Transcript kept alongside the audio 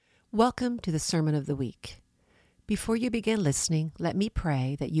Welcome to the Sermon of the Week. Before you begin listening, let me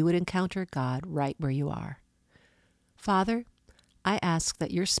pray that you would encounter God right where you are. Father, I ask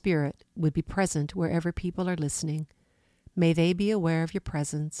that your Spirit would be present wherever people are listening. May they be aware of your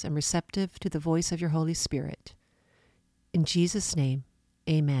presence and receptive to the voice of your Holy Spirit. In Jesus' name,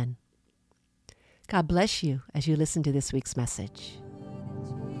 amen. God bless you as you listen to this week's message.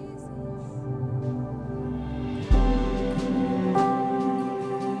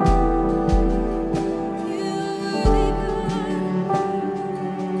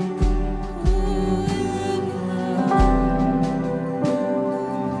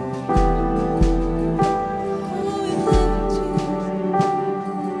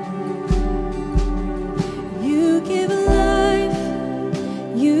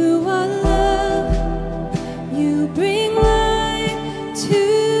 You are love, you bring light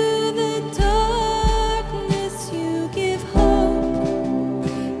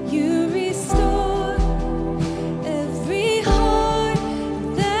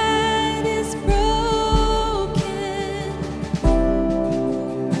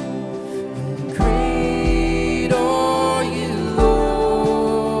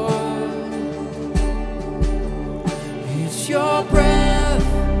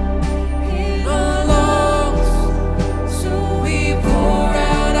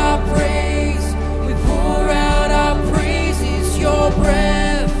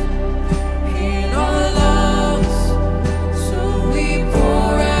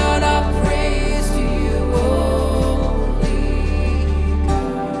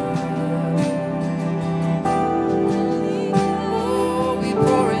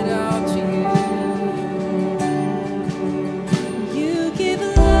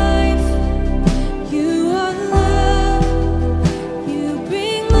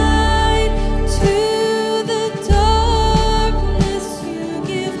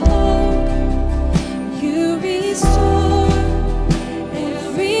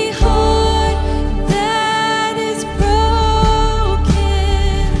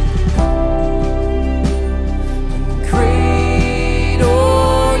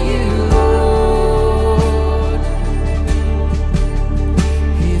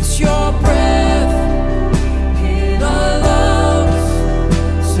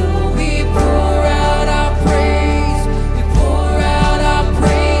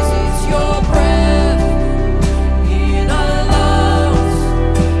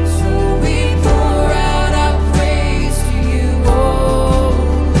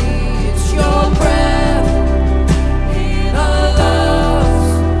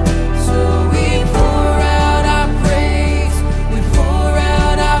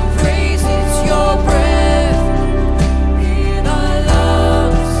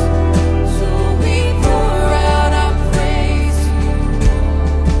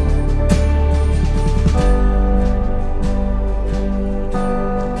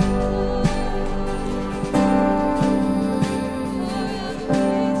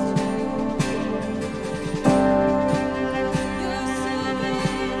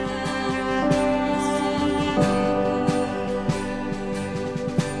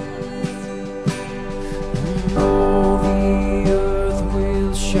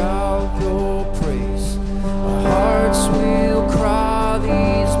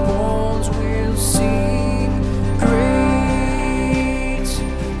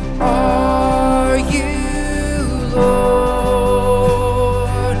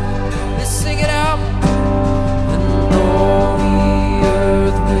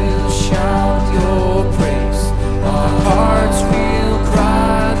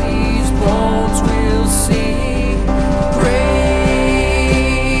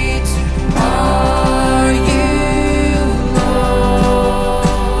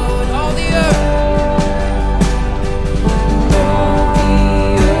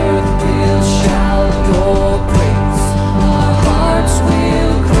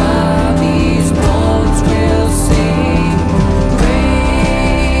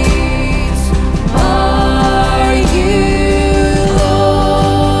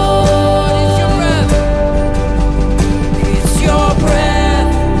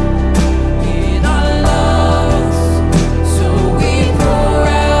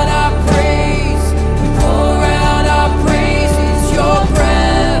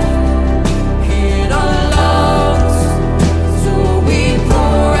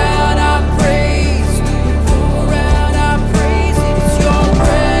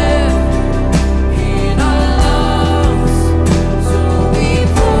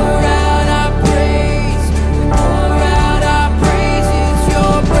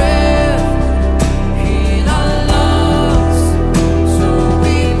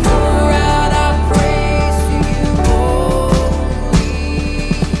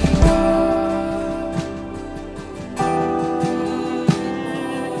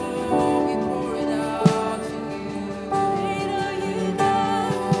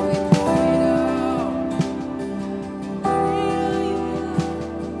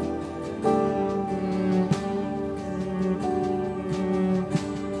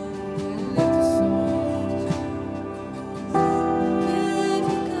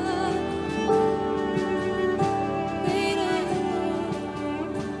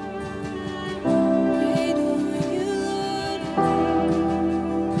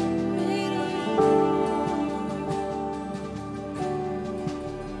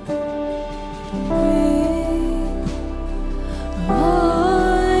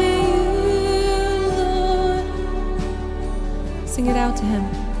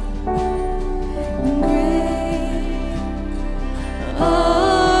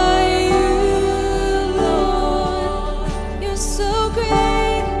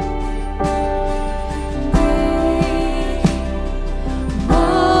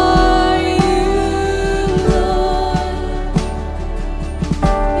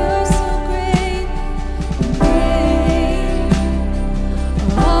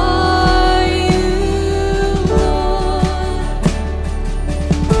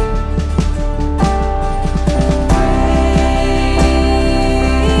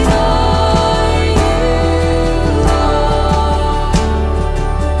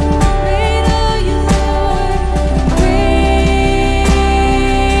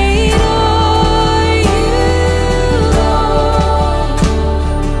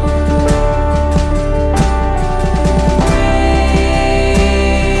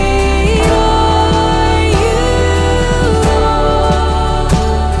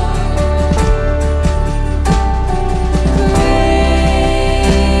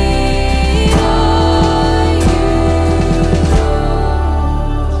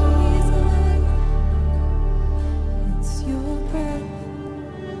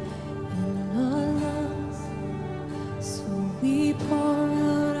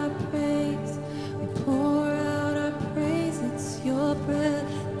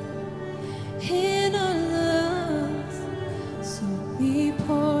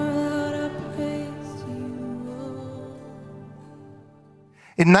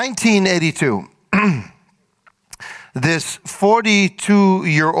In 1982, this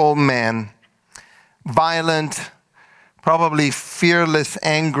 42-year-old man, violent, probably fearless,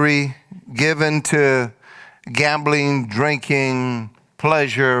 angry, given to gambling, drinking,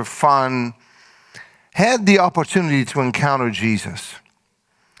 pleasure, fun, had the opportunity to encounter Jesus.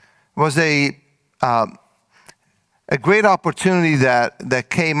 It was a great opportunity that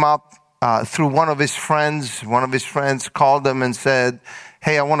came up through one of his friends. One of his friends called him and said,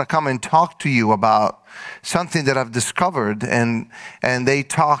 "Hey, I want to come and talk to you about something that I've discovered." And they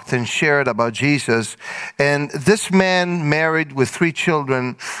talked and shared about Jesus. And this man, married with 3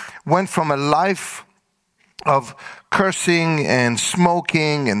 children, went from a life of cursing and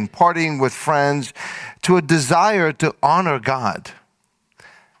smoking and partying with friends to a desire to honor God.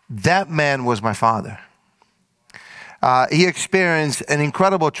 That man was my father. He experienced an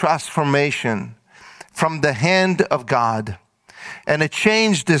incredible transformation from the hand of God, and it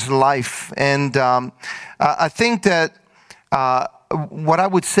changed his life. And I think that what I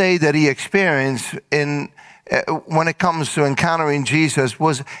would say that he experienced when it comes to encountering Jesus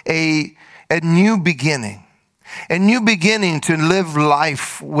was a new beginning. A new beginning to live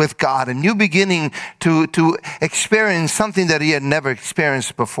life with God. A new beginning to experience something that he had never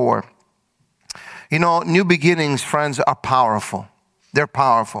experienced before. You know, new beginnings, friends, are powerful. They're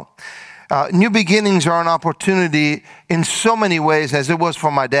powerful. New beginnings are an opportunity in so many ways, as it was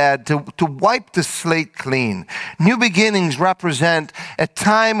for my dad, to wipe the slate clean. New beginnings represent a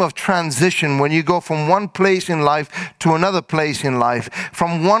time of transition when you go from one place in life to another place in life,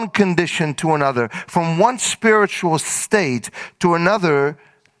 from one condition to another, from one spiritual state to another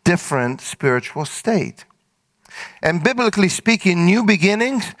different spiritual state. And biblically speaking, new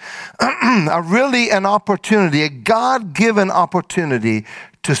beginnings are really an opportunity, a God-given opportunity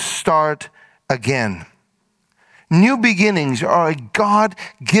to start again. New beginnings are a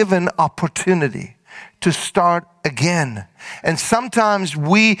God-given opportunity to start again. And sometimes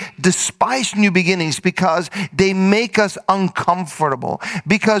we despise new beginnings because they make us uncomfortable,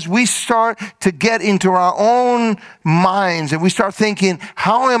 because we start to get into our own minds and we start thinking,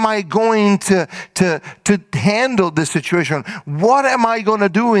 how am I going to handle this situation? What am I going to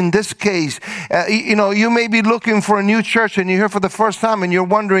do in this case? You may be looking for a new church and you're here for the first time and you're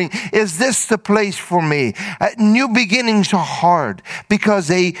wondering, is this the place for me? New beginnings are hard because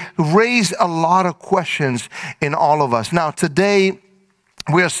they raise a lot of questions in all of us. Now, today,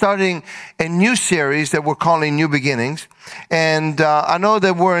 we are starting a new series that we're calling New Beginnings. And I know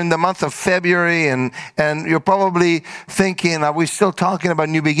that we're in the month of February, and you're probably thinking, are we still talking about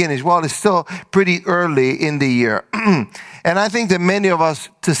new beginnings? Well, it's still pretty early in the year. And I think that many of us,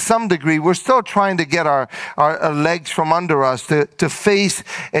 to some degree, we're still trying to get our legs from under us to face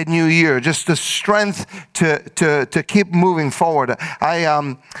a new year, just the strength to keep moving forward.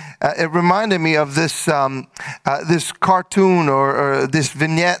 It reminded me of this cartoon or this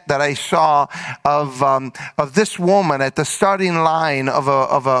vignette that I saw of this woman at the starting line of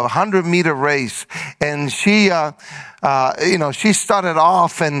a 100-meter race, and she started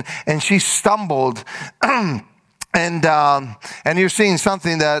off and she stumbled. And you're seeing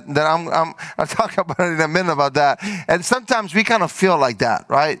something that I'll talk about in a minute about that. And sometimes we kind of feel like that,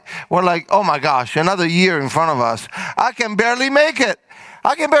 right? We're like, oh my gosh, another year in front of us. I can barely make it.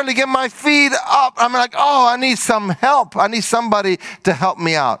 I can barely get my feet up. I'm like, oh, I need some help. I need somebody to help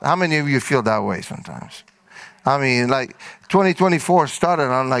me out. How many of you feel that way sometimes? I mean, like 2024 started,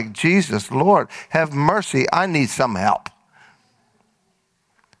 I'm like, Jesus, Lord, have mercy. I need some help.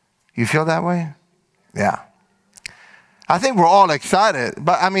 You feel that way? Yeah. I think we're all excited,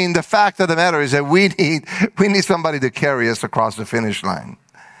 but I mean, the fact of the matter is that we need somebody to carry us across the finish line.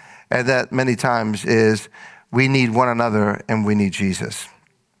 And that many times is we need one another and we need Jesus.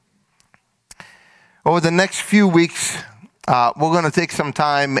 Over the next few weeks, we're going to take some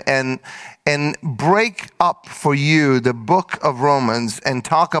time and break up for you the book of Romans and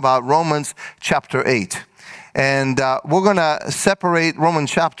talk about Romans chapter 8. And we're going to separate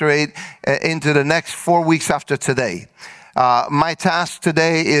Romans chapter 8 into the next 4 weeks after today. My task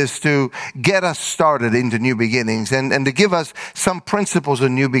today is to get us started into new beginnings and to give us some principles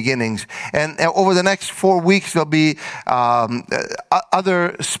of new beginnings. And over the next 4 weeks, there'll be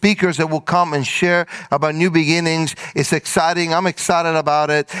other speakers that will come and share about new beginnings. It's exciting. I'm excited about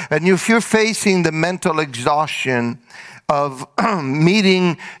it. And if you're facing the mental exhaustion of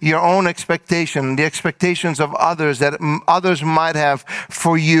meeting your own expectation, the expectations of others that others might have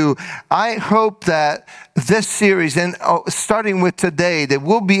for you. I hope that this series, and starting with today, that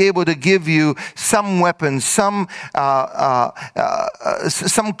we'll be able to give you some weapons, some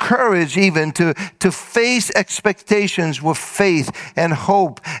courage even to face expectations with faith and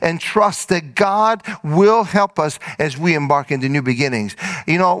hope and trust that God will help us as we embark into new beginnings.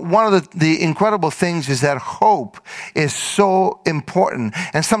 You know, one of the incredible things is that hope is so important.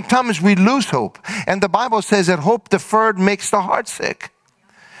 And sometimes we lose hope. And the Bible says that hope deferred makes the heart sick.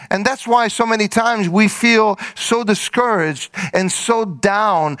 And that's why so many times we feel so discouraged and so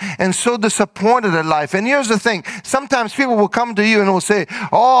down and so disappointed in life. And here's the thing. Sometimes people will come to you and will say,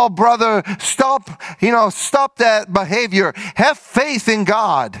 oh, brother, stop that behavior. Have faith in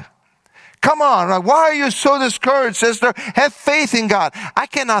God. Come on, like, why are you so discouraged, sister? Have faith in God. I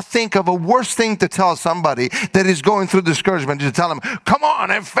cannot think of a worse thing to tell somebody that is going through discouragement, to tell them, come on,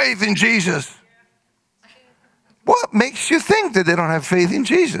 have faith in Jesus. What makes you think that they don't have faith in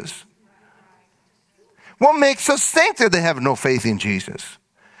Jesus? What makes us think that they have no faith in Jesus?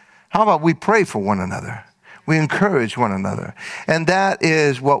 How about we pray for one another? We encourage one another. And that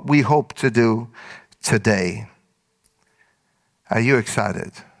is what we hope to do today. Are you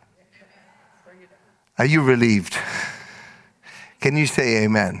excited? Are you relieved? Can you say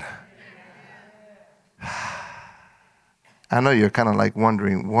amen? I know you're kind of like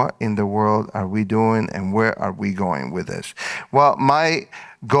wondering, what in the world are we doing and where are we going with this? Well, my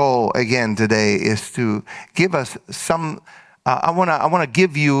goal again today is to give us some, I want to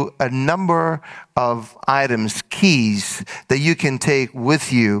give you a number of items, keys that you can take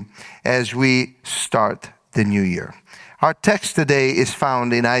with you as we start the new year. Our text today is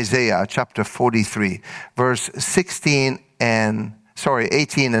found in Isaiah chapter 43, verse 18 and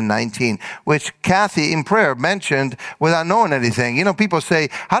 19, which Kathy in prayer mentioned without knowing anything. You know, people say,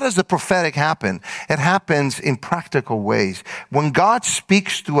 how does the prophetic happen? It happens in practical ways. When God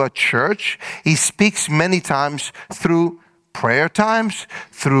speaks to a church, he speaks many times through prayer times,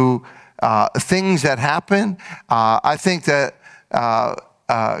 through things that happen. I think that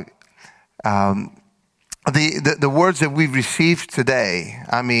the words that we've received today,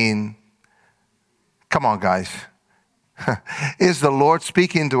 I mean, come on, guys. Is the Lord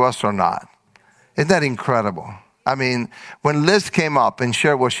speaking to us or not? Isn't that incredible? I mean, when Liz came up and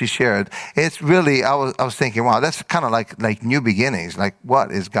shared what she shared, it's really, I was thinking, wow, that's kind of like new beginnings. Like,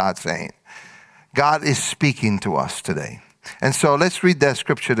 what is God saying? God is speaking to us today. And so let's read that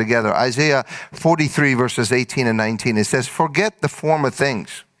scripture together. Isaiah 43, verses 18 and 19. It says, forget the former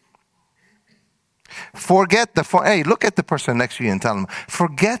things. Hey, look at the person next to you and tell them,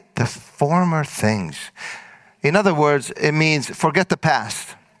 forget the former things. In other words, it means forget the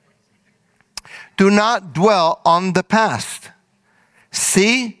past. Do not dwell on the past.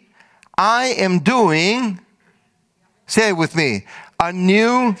 See, I am doing, say it with me, a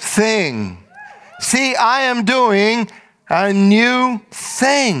new thing. See, I am doing a new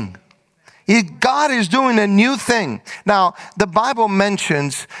thing. God is doing a new thing. Now, the Bible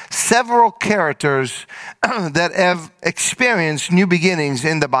mentions several characters that have experienced new beginnings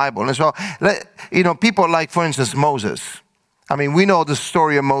in the Bible. And so, you know, people like, for instance, Moses. I mean, we know the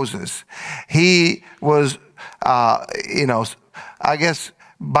story of Moses. He was, I guess,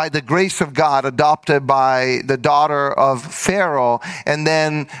 by the grace of God, adopted by the daughter of Pharaoh, and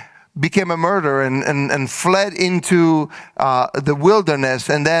then became a murderer and fled into the wilderness.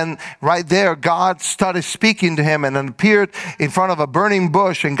 And then right there, God started speaking to him and appeared in front of a burning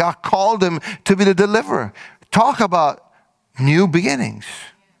bush, and God called him to be the deliverer. Talk about new beginnings.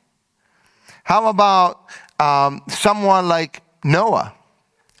 How about someone like Noah?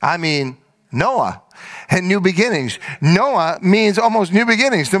 I mean, Noah and new beginnings. Noah means almost new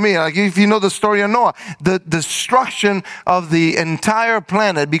beginnings to me. Like, if you know the story of Noah, the destruction of the entire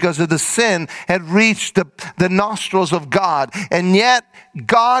planet because of the sin had reached the nostrils of God. And yet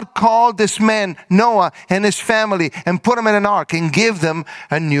God called this man, Noah, and his family and put them in an ark and gave them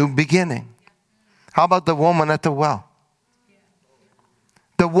a new beginning. How about the woman at the well?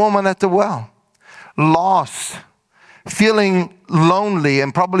 The woman at the well, lost, feeling lonely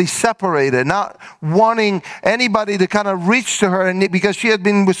and probably separated, not wanting anybody to kind of reach to her, and because she had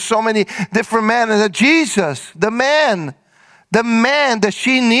been with so many different men, and that Jesus, the man that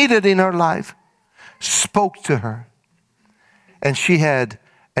she needed in her life, spoke to her, and she had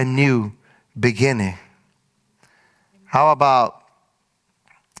a new beginning. How about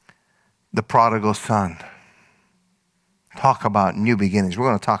the prodigal son? Talk about new beginnings. We're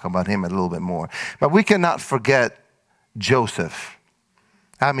going to talk about him a little bit more, but we cannot forget Joseph.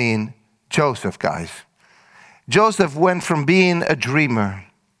 I mean, Joseph, guys. Joseph went from being a dreamer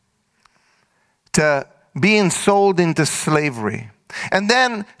to being sold into slavery. And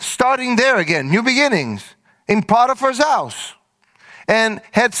then starting there again, new beginnings in Potiphar's house, and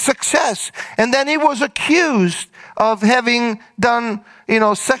had success. And then he was accused of having done,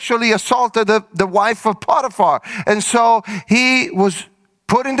 sexually assaulted the wife of Potiphar. And so he was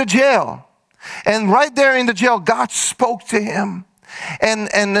put into jail. And right there in the jail, God spoke to him. And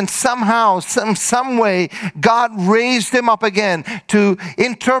then somehow, some way, God raised him up again to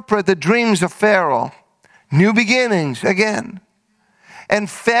interpret the dreams of Pharaoh. New beginnings again. And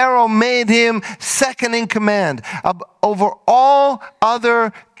Pharaoh made him second in command over all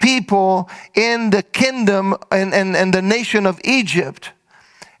other people in the kingdom and the nation of Egypt.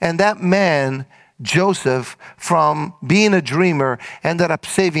 And that man, Joseph, from being a dreamer, ended up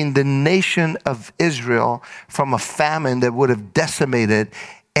saving the nation of Israel from a famine that would have decimated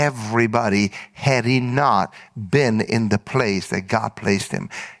everybody had he not been in the place that God placed him.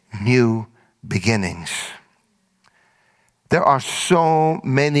 New beginnings. There are so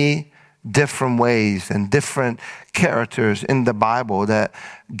many different ways and different characters in the Bible that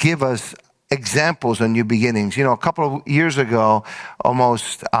give us examples of new beginnings. A couple of years ago,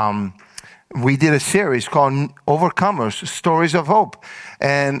 almost, we did a series called Overcomers, Stories of Hope.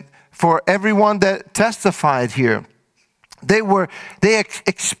 And for everyone that testified here, they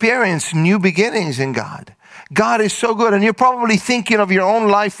experienced new beginnings in God. God is so good. And you're probably thinking of your own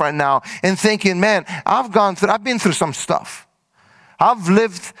life right now and thinking, man, I've been through some stuff. I've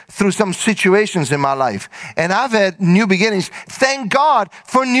lived through some situations in my life, and I've had new beginnings. Thank God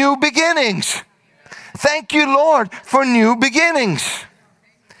for new beginnings. Thank you, Lord, for new beginnings.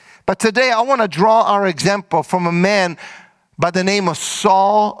 But today I want to draw our example from a man by the name of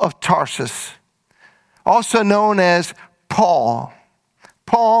Saul of Tarsus, also known as Paul.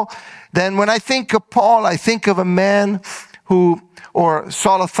 Paul, then when I think of Paul, I think of a man or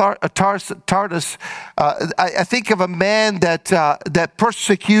Saul of Tarsus, I think of a man that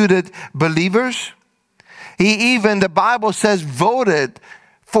persecuted believers. He even, the Bible says, voted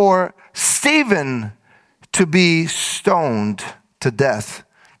for Stephen to be stoned to death.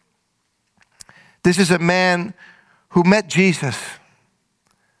 This is a man who met Jesus,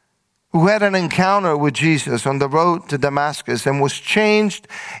 who had an encounter with Jesus on the road to Damascus and was changed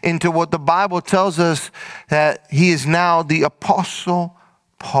into what the Bible tells us that he is now the Apostle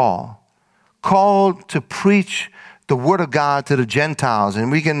Paul, called to preach the Word of God to the Gentiles. And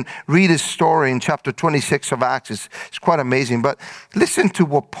we can read his story in chapter 26 of Acts. It's quite amazing. But listen to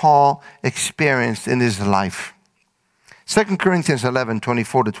what Paul experienced in his life. 2 Corinthians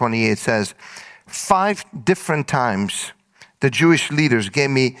 11:24-28 says, 5 different times the Jewish leaders gave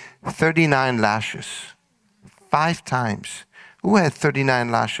me 39 lashes. 5 times. Who had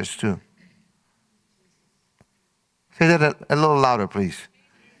 39 lashes too? Say that a little louder, please.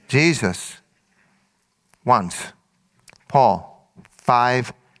 Jesus. Once. Paul.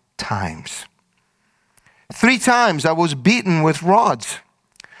 5 times. 3 times I was beaten with rods.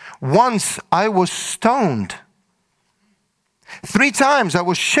 Once I was stoned. 3 times I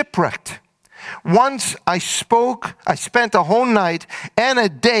was shipwrecked. Once I spent a whole night and a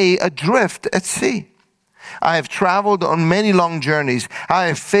day adrift at sea. I have traveled on many long journeys. I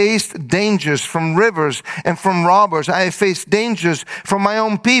have faced dangers from rivers and from robbers. I have faced dangers from my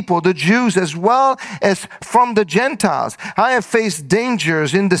own people, the Jews, as well as from the Gentiles. I have faced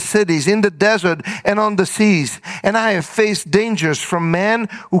dangers in the cities, in the desert, and on the seas. And I have faced dangers from men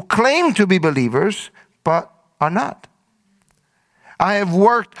who claim to be believers, but are not. I have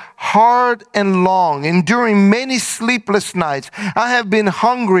worked hard and long, enduring many sleepless nights. I have been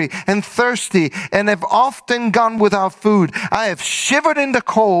hungry and thirsty and have often gone without food. I have shivered in the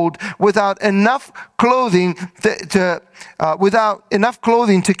cold without enough clothing to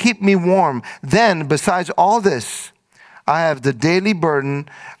keep me warm. Then, besides all this, I have the daily burden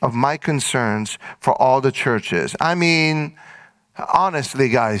of my concerns for all the churches. I mean, honestly,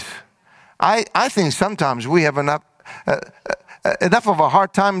 guys, I think sometimes we have enough of a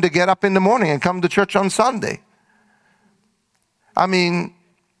hard time to get up in the morning and come to church on Sunday. I mean,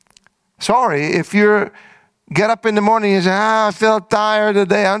 sorry, if you get up in the morning and say, I feel tired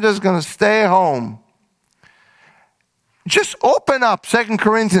today, I'm just going to stay home. Just open up 2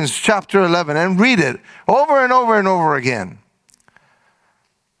 Corinthians chapter 11 and read it over and over and over again.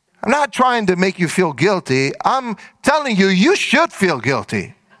 I'm not trying to make you feel guilty. I'm telling you, you should feel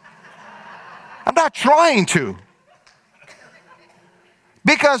guilty. I'm not trying to.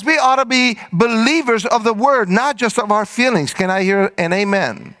 Because we ought to be believers of the word, not just of our feelings. Can I hear an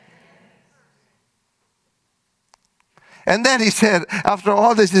amen? And then he said, after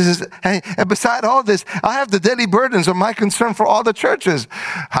all this, he says, hey, and beside all this, I have the daily burdens of my concern for all the churches.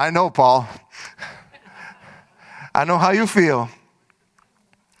 I know, Paul. I know how you feel.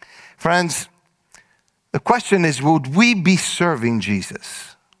 Friends, the question is, would we be serving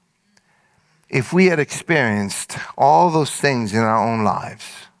Jesus if we had experienced all those things in our own lives?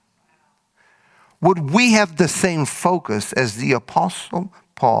 Would we have the same focus as the Apostle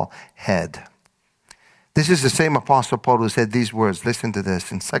Paul had? This is the same Apostle Paul who said these words. Listen to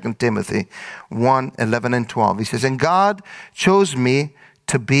this in 2 Timothy 1, 11 and 12. He says, and God chose me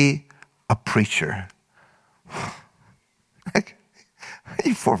to be a preacher. Like, are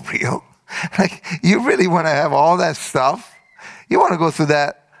you for real? Like, you really want to have all that stuff? You want to go through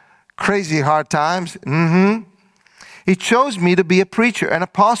that crazy hard times? Mm-hmm. He chose me to be a preacher, an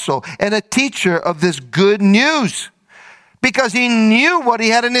apostle, and a teacher of this good news because he knew what he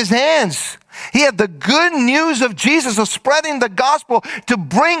had in his hands. He had the good news of Jesus, of spreading the gospel to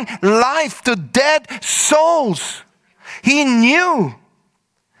bring life to dead souls. He knew.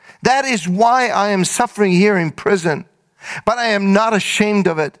 That is why I am suffering here in prison. But I am not ashamed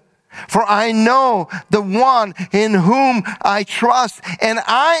of it. For I know the one in whom I trust, and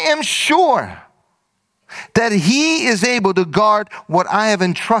I am sure that he is able to guard what I have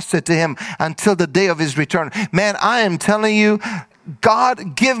entrusted to him until the day of his return. Man, I am telling you,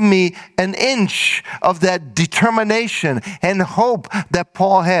 God give me an inch of that determination and hope that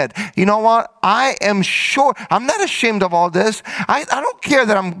Paul had. You know what? I am sure. I'm not ashamed of all this. I don't care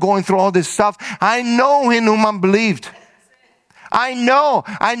that I'm going through all this stuff. I know in whom I'm believed. I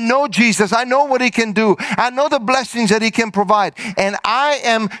know Jesus. I know what he can do. I know the blessings that he can provide. And I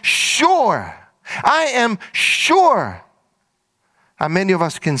am sure. How many of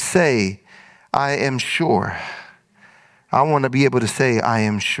us can say, I am sure? I want to be able to say, I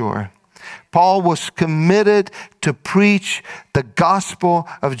am sure. Paul was committed to preach the gospel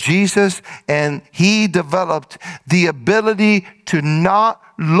of Jesus, and he developed the ability to not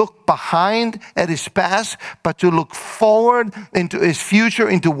look behind at his past, but to look forward into his future,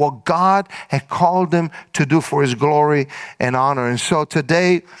 into what God had called him to do for his glory and honor. And so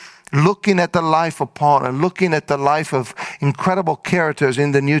today, looking at the life of Paul and looking at the life of incredible characters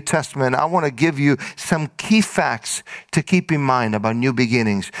in the New Testament, I want to give you some key facts to keep in mind about new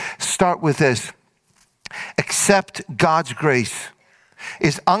beginnings. Start with this. Accept God's grace,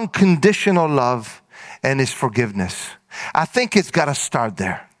 His unconditional love, and His forgiveness. I think it's got to start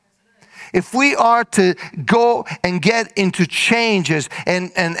there. If we are to go and get into changes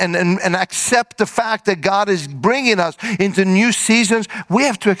and accept the fact that God is bringing us into new seasons, we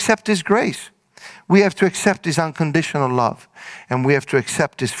have to accept His grace. We have to accept His unconditional love, and we have to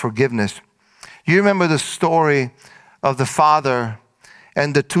accept His forgiveness. You remember the story of the father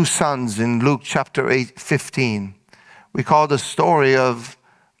and the two sons in Luke chapter 15. We call the story of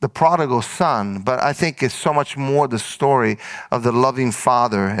the prodigal son, but I think it's so much more the story of the loving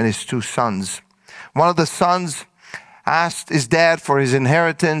father and his two sons. One of the sons asked his dad for his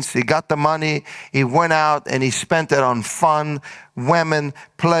inheritance. He got the money. He went out and he spent it on fun, women,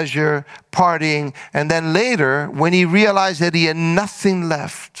 pleasure, partying. And then later, when he realized that he had nothing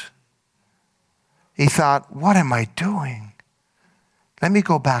left, he thought, what am I doing? Let me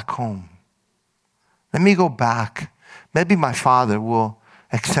go back home. Let me go back. Maybe my father will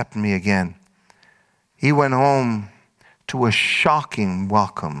accept me again. He went home to a shocking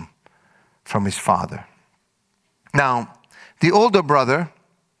welcome from his father. Now, the older brother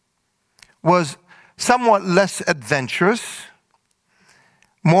was somewhat less adventurous,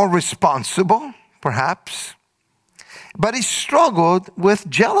 more responsible, perhaps, but he struggled with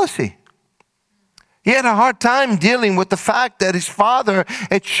jealousy. He had a hard time dealing with the fact that his father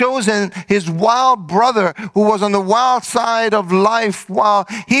had chosen his wild brother who was on the wild side of life while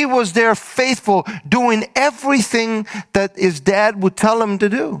he was there faithful, doing everything that his dad would tell him to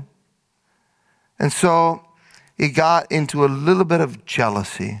do. And so he got into a little bit of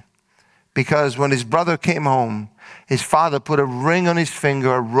jealousy because when his brother came home, his father put a ring on his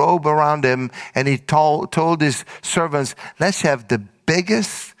finger, a robe around him, and he told his servants, let's have the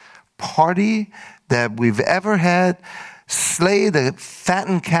biggest party that we've ever had. Slay the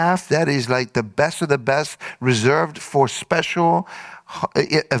fattened calf. That is like the best of the best, reserved for special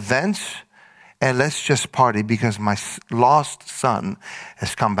events. And let's just party because my lost son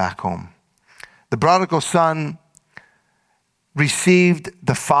has come back home. The prodigal son received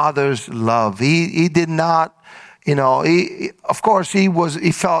the father's love. He did not, of course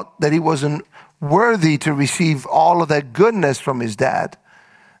he felt that he wasn't worthy to receive all of that goodness from his dad.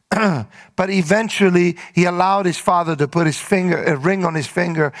 But eventually, he allowed his father to put a ring on his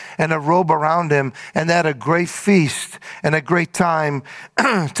finger and a robe around him, and they had a great feast and a great time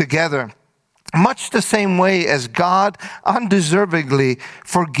together. Much the same way as God undeservedly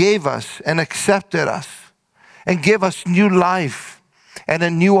forgave us and accepted us and gave us new life and a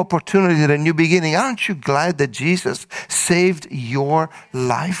new opportunity and a new beginning. Aren't you glad that Jesus saved your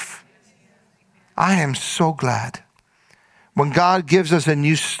life? I am so glad. When God gives us a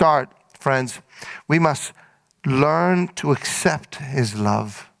new start, friends, we must learn to accept His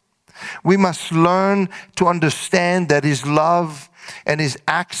love. We must learn to understand that His love and His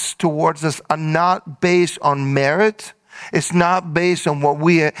acts towards us are not based on merit. It's not based on what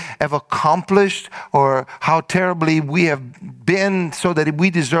we have accomplished or how terribly we have been so that we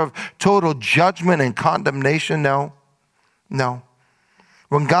deserve total judgment and condemnation. No.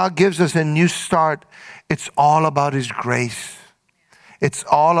 When God gives us a new start, it's all about His grace. It's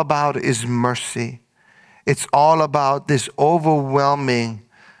all about His mercy. It's all about this overwhelming,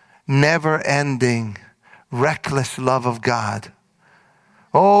 never-ending, reckless love of God.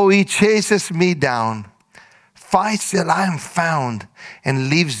 Oh, He chases me down, fights till I am found, and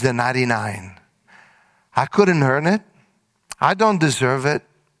leaves the 99. I couldn't earn it. I don't deserve it.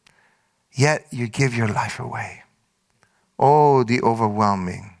 Yet you give your life away. Oh, the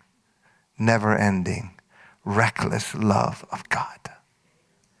overwhelming, never-ending, reckless love of God.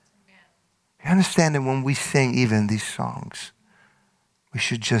 You understand that when we sing even these songs, we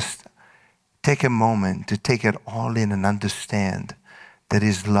should just take a moment to take it all in and understand that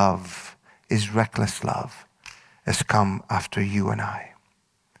His love, His reckless love, has come after you and I.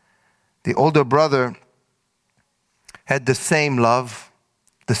 The older brother had the same love,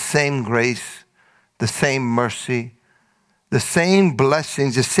 the same grace, the same mercy, the same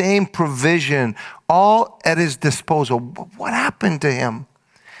blessings, the same provision, all at his disposal. What happened to him?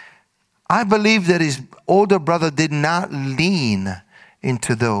 I believe that his older brother did not lean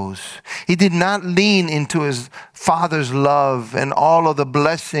into those. He did not lean into his father's love and all of the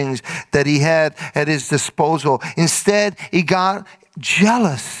blessings that he had at his disposal. Instead, he got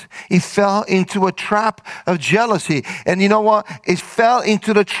jealous. He fell into a trap of jealousy. And you know what? He fell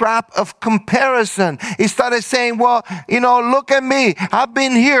into the trap of comparison. He started saying, well, look at me. I've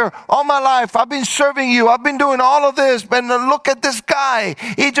been here all my life. I've been serving you. I've been doing all of this. And look at this guy.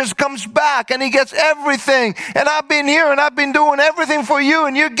 He just comes back and he gets everything. And I've been here and I've been doing everything for you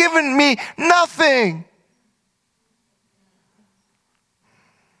and you're giving me nothing.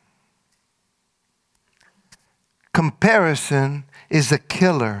 Comparison is a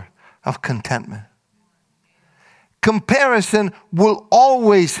killer of contentment. Comparison will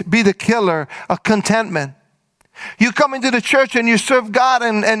always be the killer of contentment. You come into the church and you serve God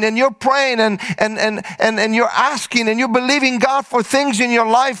and you're praying and you're asking and you're believing God for things in your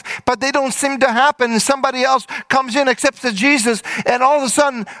life, but they don't seem to happen. And somebody else comes in, accepts Jesus, and all of a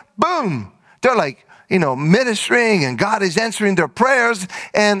sudden, boom, they're like, ministering and God is answering their prayers.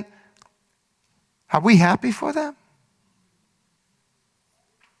 And are we happy for them?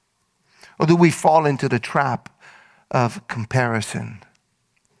 Or do we fall into the trap of comparison?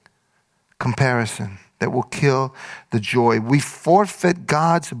 Comparison that will kill the joy. We forfeit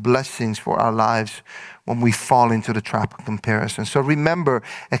God's blessings for our lives when we fall into the trap of comparison. So remember,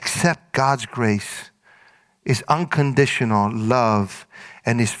 accept God's grace, His unconditional love,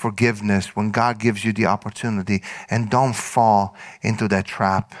 and His forgiveness when God gives you the opportunity. And don't fall into that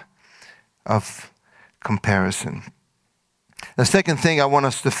trap of comparison. The second thing I want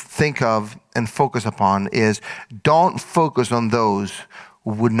us to think of and focus upon is don't focus on those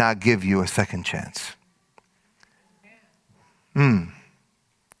who would not give you a second chance.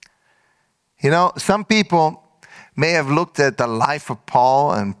 Some people may have looked at the life of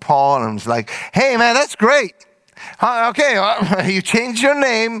Paul and was like, hey man, that's great. Okay, you changed your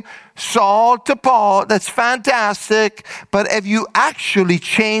name, Saul to Paul. That's fantastic. But have you actually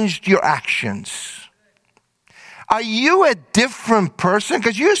changed your actions? Are you a different person?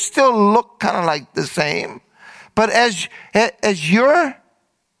 Because you still look kind of like the same. But as your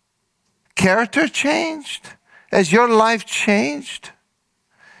character changed, as your life changed,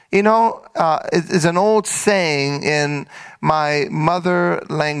 it's an old saying in my mother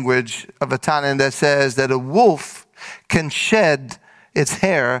language of Italian that says that a wolf can shed its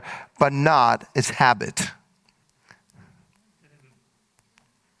hair, but not its habit.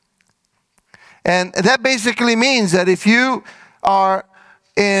 And that basically means that if you are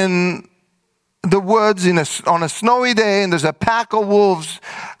in the woods on a snowy day and there's a pack of wolves,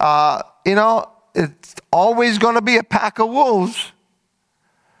 it's always going to be a pack of wolves.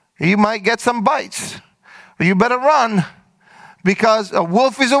 You might get some bites. You better run because a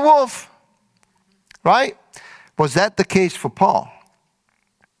wolf is a wolf, right? Was that the case for Paul?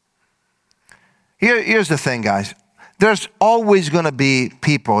 Here's the thing, guys. There's always going to be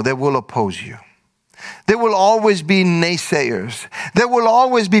people that will oppose you. There will always be naysayers. There will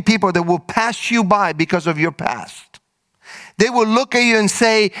always be people that will pass you by because of your past. They will look at you and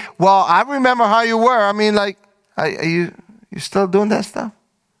say, well, I remember how you were. I mean, like, are you still doing that stuff?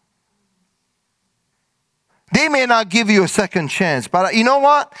 They may not give you a second chance, but you know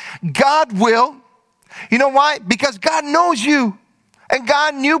what? God will. You know why? Because God knows you. And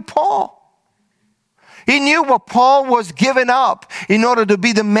God knew Paul. He knew what Paul was giving up in order to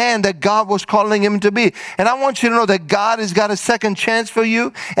be the man that God was calling him to be. And I want you to know that God has got a second chance for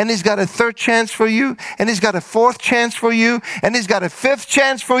you, and He's got a third chance for you, and He's got a fourth chance for you, and He's got a fifth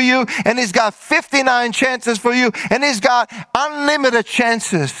chance for you, and He's got 59 chances for you, and He's got unlimited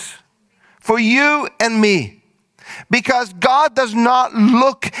chances for you and me. Because God does not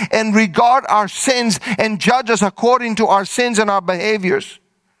look and regard our sins and judge us according to our sins and our behaviors.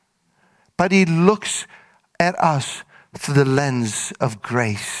 But He looks at us through the lens of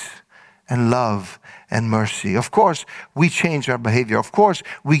grace and love and mercy. Of course, we change our behavior. Of course,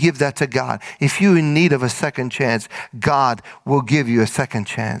 we give that to God. If you're in need of a second chance, God will give you a second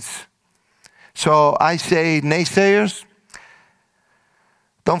chance. So I say, naysayers,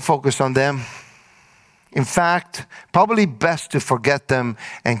 don't focus on them. In fact, probably best to forget them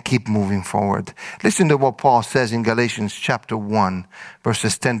and keep moving forward. Listen to what Paul says in Galatians chapter 1,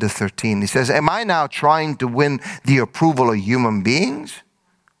 verses 10 to 13. He says, am I now trying to win the approval of human beings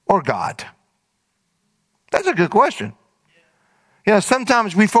or God? That's a good question. You know,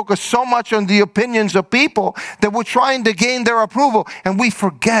 sometimes we focus so much on the opinions of people that we're trying to gain their approval, and we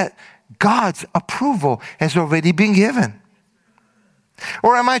forget God's approval has already been given.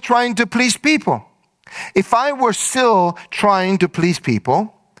 Or am I trying to please people? If I were still trying to please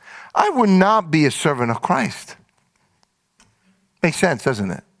people, I would not be a servant of Christ. Makes sense,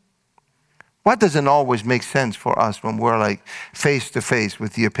 doesn't it? What doesn't always make sense for us when we're like face to face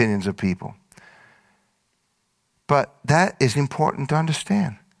with the opinions of people? But that is important to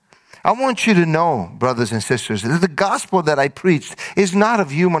understand. I want you to know, brothers and sisters, that the gospel that I preached is not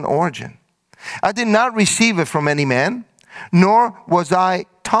of human origin. I did not receive it from any man, nor was I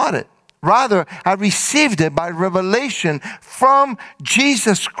taught it. Rather, I received it by revelation from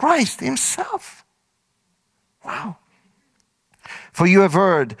Jesus Christ Himself. Wow. For you have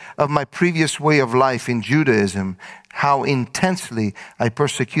heard of my previous way of life in Judaism, how intensely I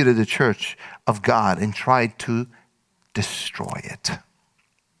persecuted the church of God and tried to destroy it.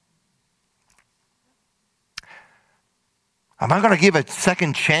 Am I going to give a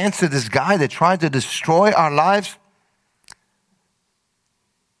second chance to this guy that tried to destroy our lives?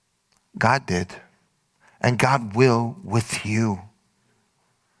 God did. And God will with you.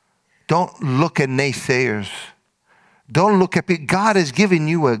 Don't look at naysayers. Don't look at people. God has given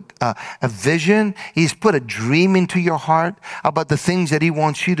you a vision. He's put a dream into your heart about the things that He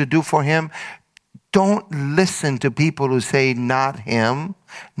wants you to do for Him. Don't listen to people who say, not him,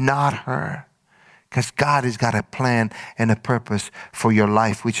 not her. Because God has got a plan and a purpose for your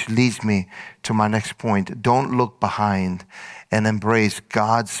life, which leads me to my next point. Don't look behind and embrace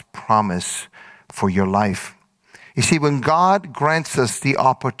God's promise for your life. You see, when God grants us the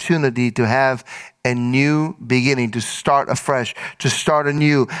opportunity to have a new beginning, to start afresh, to start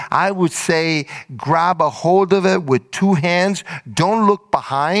anew, I would say grab a hold of it with two hands. Don't look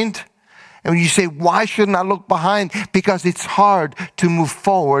behind. And when you say, why shouldn't I look behind? Because it's hard to move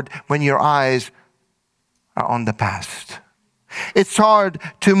forward when your eyes are on the past. It's hard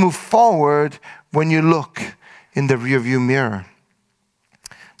to move forward when you look in the rearview mirror.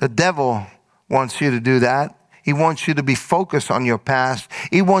 The devil wants you to do that. He wants you to be focused on your past.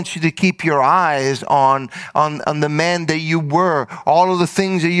 He wants you to keep your eyes on the man that you were, all of the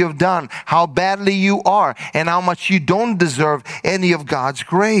things that you have done, how badly you are, and how much you don't deserve any of God's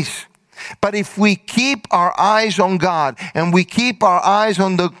grace. But if we keep our eyes on God and we keep our eyes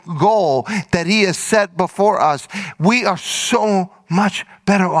on the goal that He has set before us, we are so much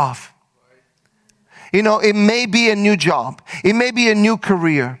better off. You know, it may be a new job. It may be a new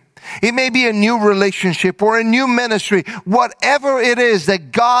career. It may be a new relationship or a new ministry. Whatever it is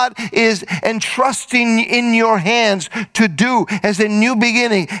that God is entrusting in your hands to do as a new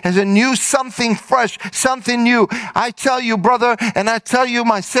beginning, as a new something fresh, something new. I tell you, brother, and I tell you,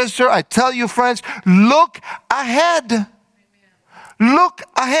 my sister, I tell you, friends, look ahead. Look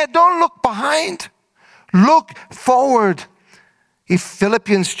ahead. Don't look behind. Look forward. If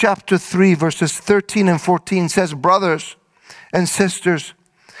Philippians chapter 3, verses 13 and 14 says, brothers and sisters,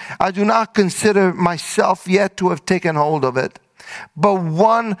 I do not consider myself yet to have taken hold of it. But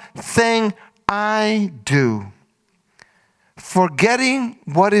one thing I do, forgetting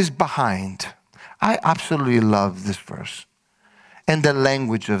what is behind. I absolutely love this verse and the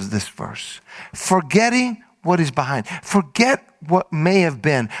language of this verse. Forgetting what is behind. Forget what may have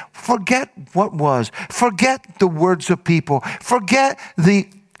been. Forget what was. Forget the words of people. Forget the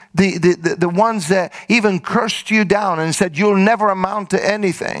ones that even cursed you down and said you'll never amount to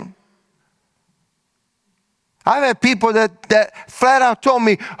anything. I've had people that flat out told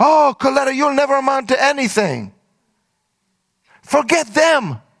me, oh, Coletta, you'll never amount to anything. Forget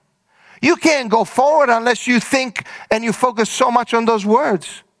them. You can't go forward unless you think and you focus so much on those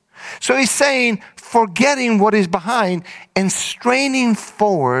words. So he's saying, forgetting what is behind and straining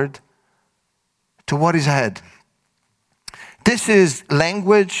forward to what is ahead. This is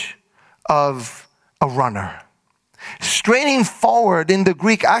language of a runner. Straining forward in the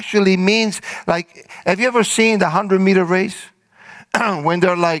Greek actually means, like, have you ever seen the 100-meter race? When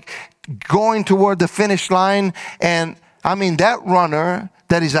they're like going toward the finish line, and I mean that runner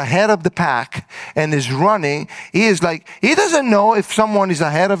that is ahead of the pack and is running, he doesn't know if someone is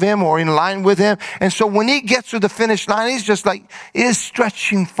ahead of him or in line with him. And so when he gets to the finish line, he's just like, he is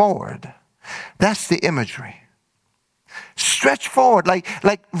stretching forward. That's the imagery. Stretch forward, like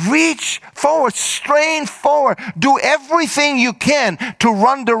reach forward, strain forward. Do everything you can to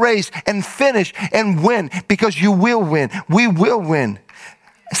run the race and finish and win, because you will win. We will win.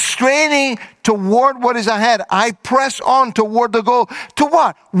 Straining toward what is ahead. I press on toward the goal. To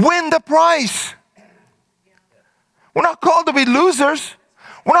what? Win the prize. We're not called to be losers.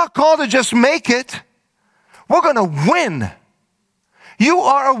 We're not called to just make it. We're going to win. You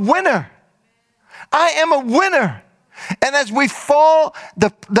are a winner. I am a winner. And as we follow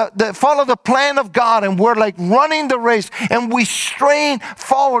the plan of God, and we're like running the race, and we strain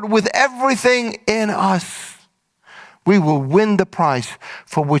forward with everything in us, we will win the prize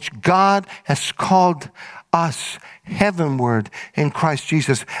for which God has called us heavenward in Christ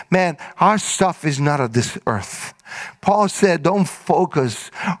Jesus. Man, our stuff is not of this earth. Paul said, don't focus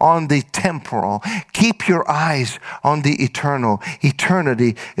on the temporal. Keep your eyes on the eternal.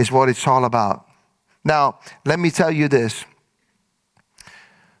 Eternity is what it's all about. Now, let me tell you this.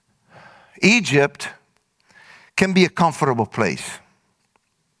 Egypt can be a comfortable place.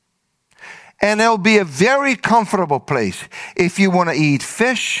 And it'll be a very comfortable place if you want to eat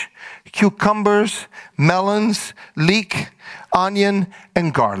fish, cucumbers, melons, leek, onion,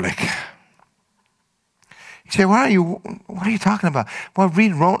 and garlic. You say, what are you talking about? Well,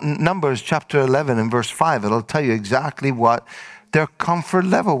 read Numbers chapter 11 and verse 5. It'll tell you exactly what their comfort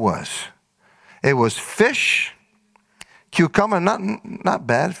level was. It was fish, cucumber, not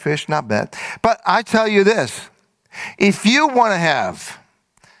bad, fish, not bad. But I tell you this, if you want to have,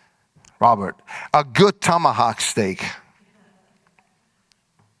 Robert, a good tomahawk steak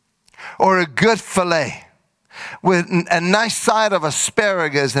or a good filet with a nice side of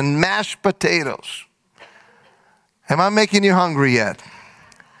asparagus and mashed potatoes, am I making you hungry yet?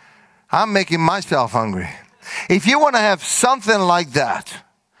 I'm making myself hungry. If you want to have something like that,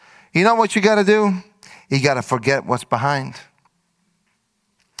 you know what you got to do? You got to forget what's behind.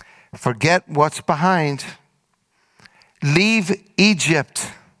 Forget what's behind. Leave Egypt.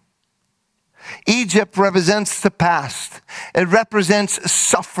 Egypt represents the past. It represents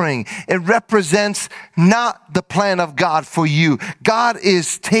suffering. It represents not the plan of God for you. God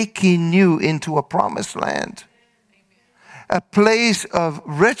is taking you into a promised land. A place of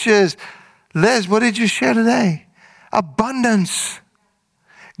riches. Liz, what did you share today? Abundance.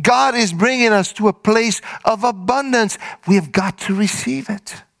 God is bringing us to a place of abundance. We've got to receive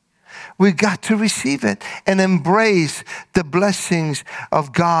it. We've got to receive it and embrace the blessings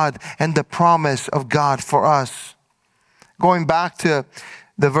of God and the promise of God for us. Going back to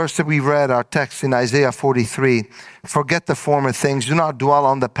the verse that we read, our text in Isaiah 43, forget the former things, do not dwell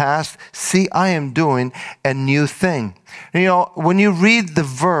on the past. See, I am doing a new thing. You know, when you read the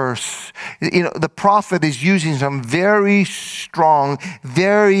verse, you know, the prophet is using some very strong,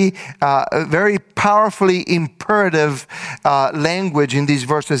 very powerfully imperative language in these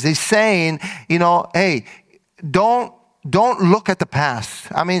verses. He's saying, you know, hey, don't look at the past.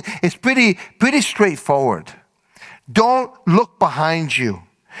 I mean, it's pretty straightforward. Don't look behind you.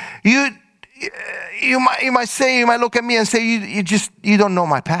 You might look at me and say, you don't know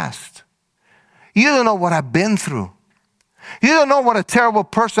my past. You don't know what I've been through. You don't know what a terrible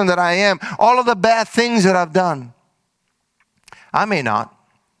person that I am. All of the bad things that I've done. I may not.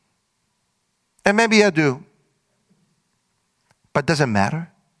 And maybe I do. But does it matter?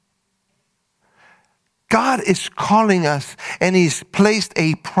 God is calling us, and He's placed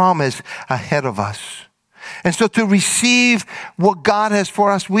a promise ahead of us. And so to receive what God has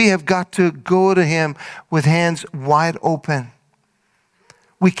for us, we have got to go to Him with hands wide open.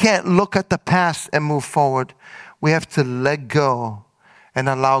 We can't look at the past and move forward. We have to let go and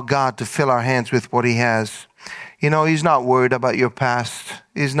allow God to fill our hands with what He has. You know, He's not worried about your past.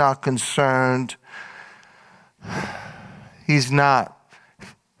 He's not concerned. He's not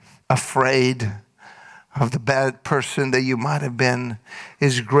afraid of the bad person that you might have been.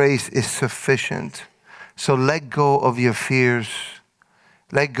 His grace is sufficient. So let go of your fears.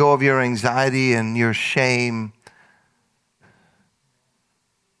 Let go of your anxiety and your shame.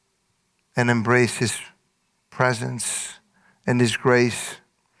 And embrace His presence and His grace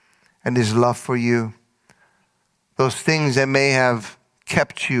and His love for you. Those things that may have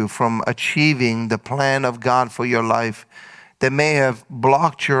kept you from achieving the plan of God for your life, that may have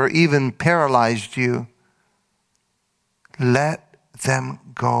blocked you or even paralyzed you, let them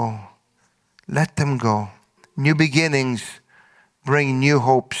go. Let them go. New beginnings bring new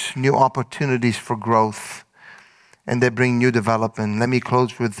hopes, new opportunities for growth, and they bring new development. Let me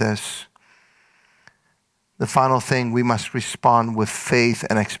close with this. The final thing, we must respond with faith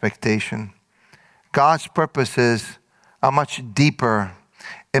and expectation. God's purposes are much deeper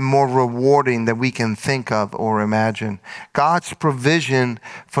and more rewarding than we can think of or imagine. God's provision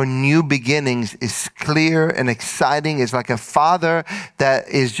for new beginnings is clear and exciting. It's like a father that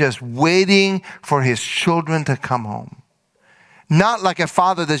is just waiting for his children to come home. Not like a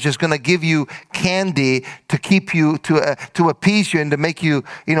father that's just going to give you candy to keep you, to appease you and to make you,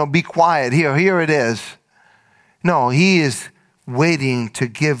 be quiet. Here it is. No, He is waiting to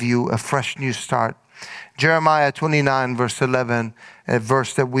give you a fresh new start. Jeremiah 29 verse 11, a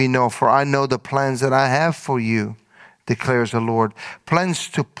verse that we know, for I know the plans that I have for you, declares the Lord. Plans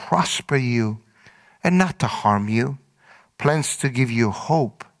to prosper you and not to harm you. Plans to give you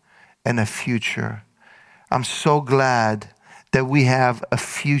hope and a future. I'm so glad that we have a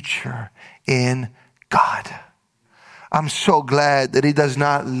future in God. I'm so glad that He does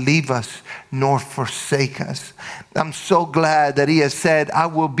not leave us nor forsake us. I'm so glad that He has said, I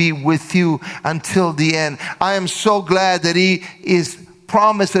will be with you until the end. I am so glad that His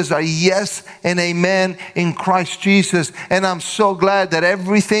promises are yes and amen in Christ Jesus. And I'm so glad that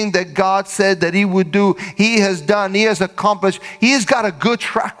everything that God said that He would do, He has done, He has accomplished. He has got a good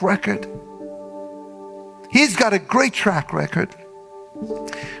track record. He's got a great track record.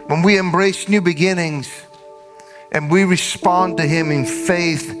 When we embrace new beginnings, and we respond to Him in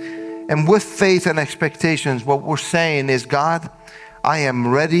faith and with faith and expectations, what we're saying is, God, I am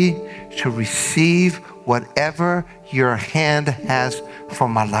ready to receive whatever your hand has for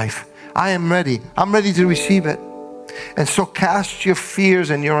my life. I am ready. I'm ready to receive it. And so cast your fears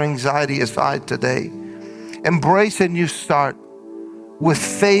and your anxiety aside today. Embrace a new start with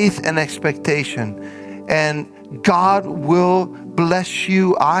faith and expectation. And God will bless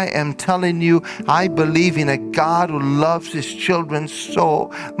you. I am telling you, I believe in a God who loves His children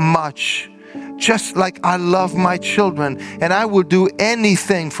so much. Just like I love my children, and I will do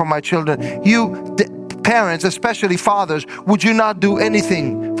anything for my children. You parents, especially fathers, would you not do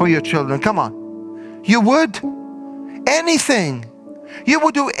anything for your children? Come on. You would. Anything. You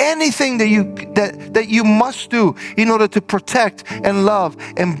will do anything that you must do in order to protect and love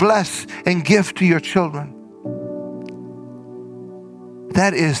and bless and give to your children.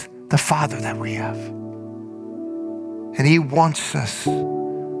 That is the Father that we have. And He wants us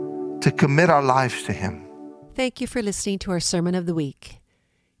to commit our lives to Him. Thank you for listening to our Sermon of the Week.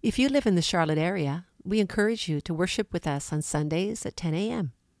 If you live in the Charlotte area, we encourage you to worship with us on Sundays at 10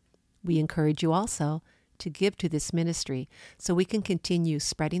 a.m. We encourage you also to give to this ministry so we can continue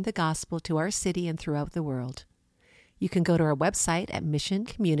spreading the gospel to our city and throughout the world. You can go to our website at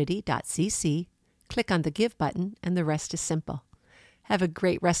missioncommunity.cc, click on the Give button, and the rest is simple. Have a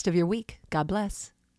great rest of your week. God bless.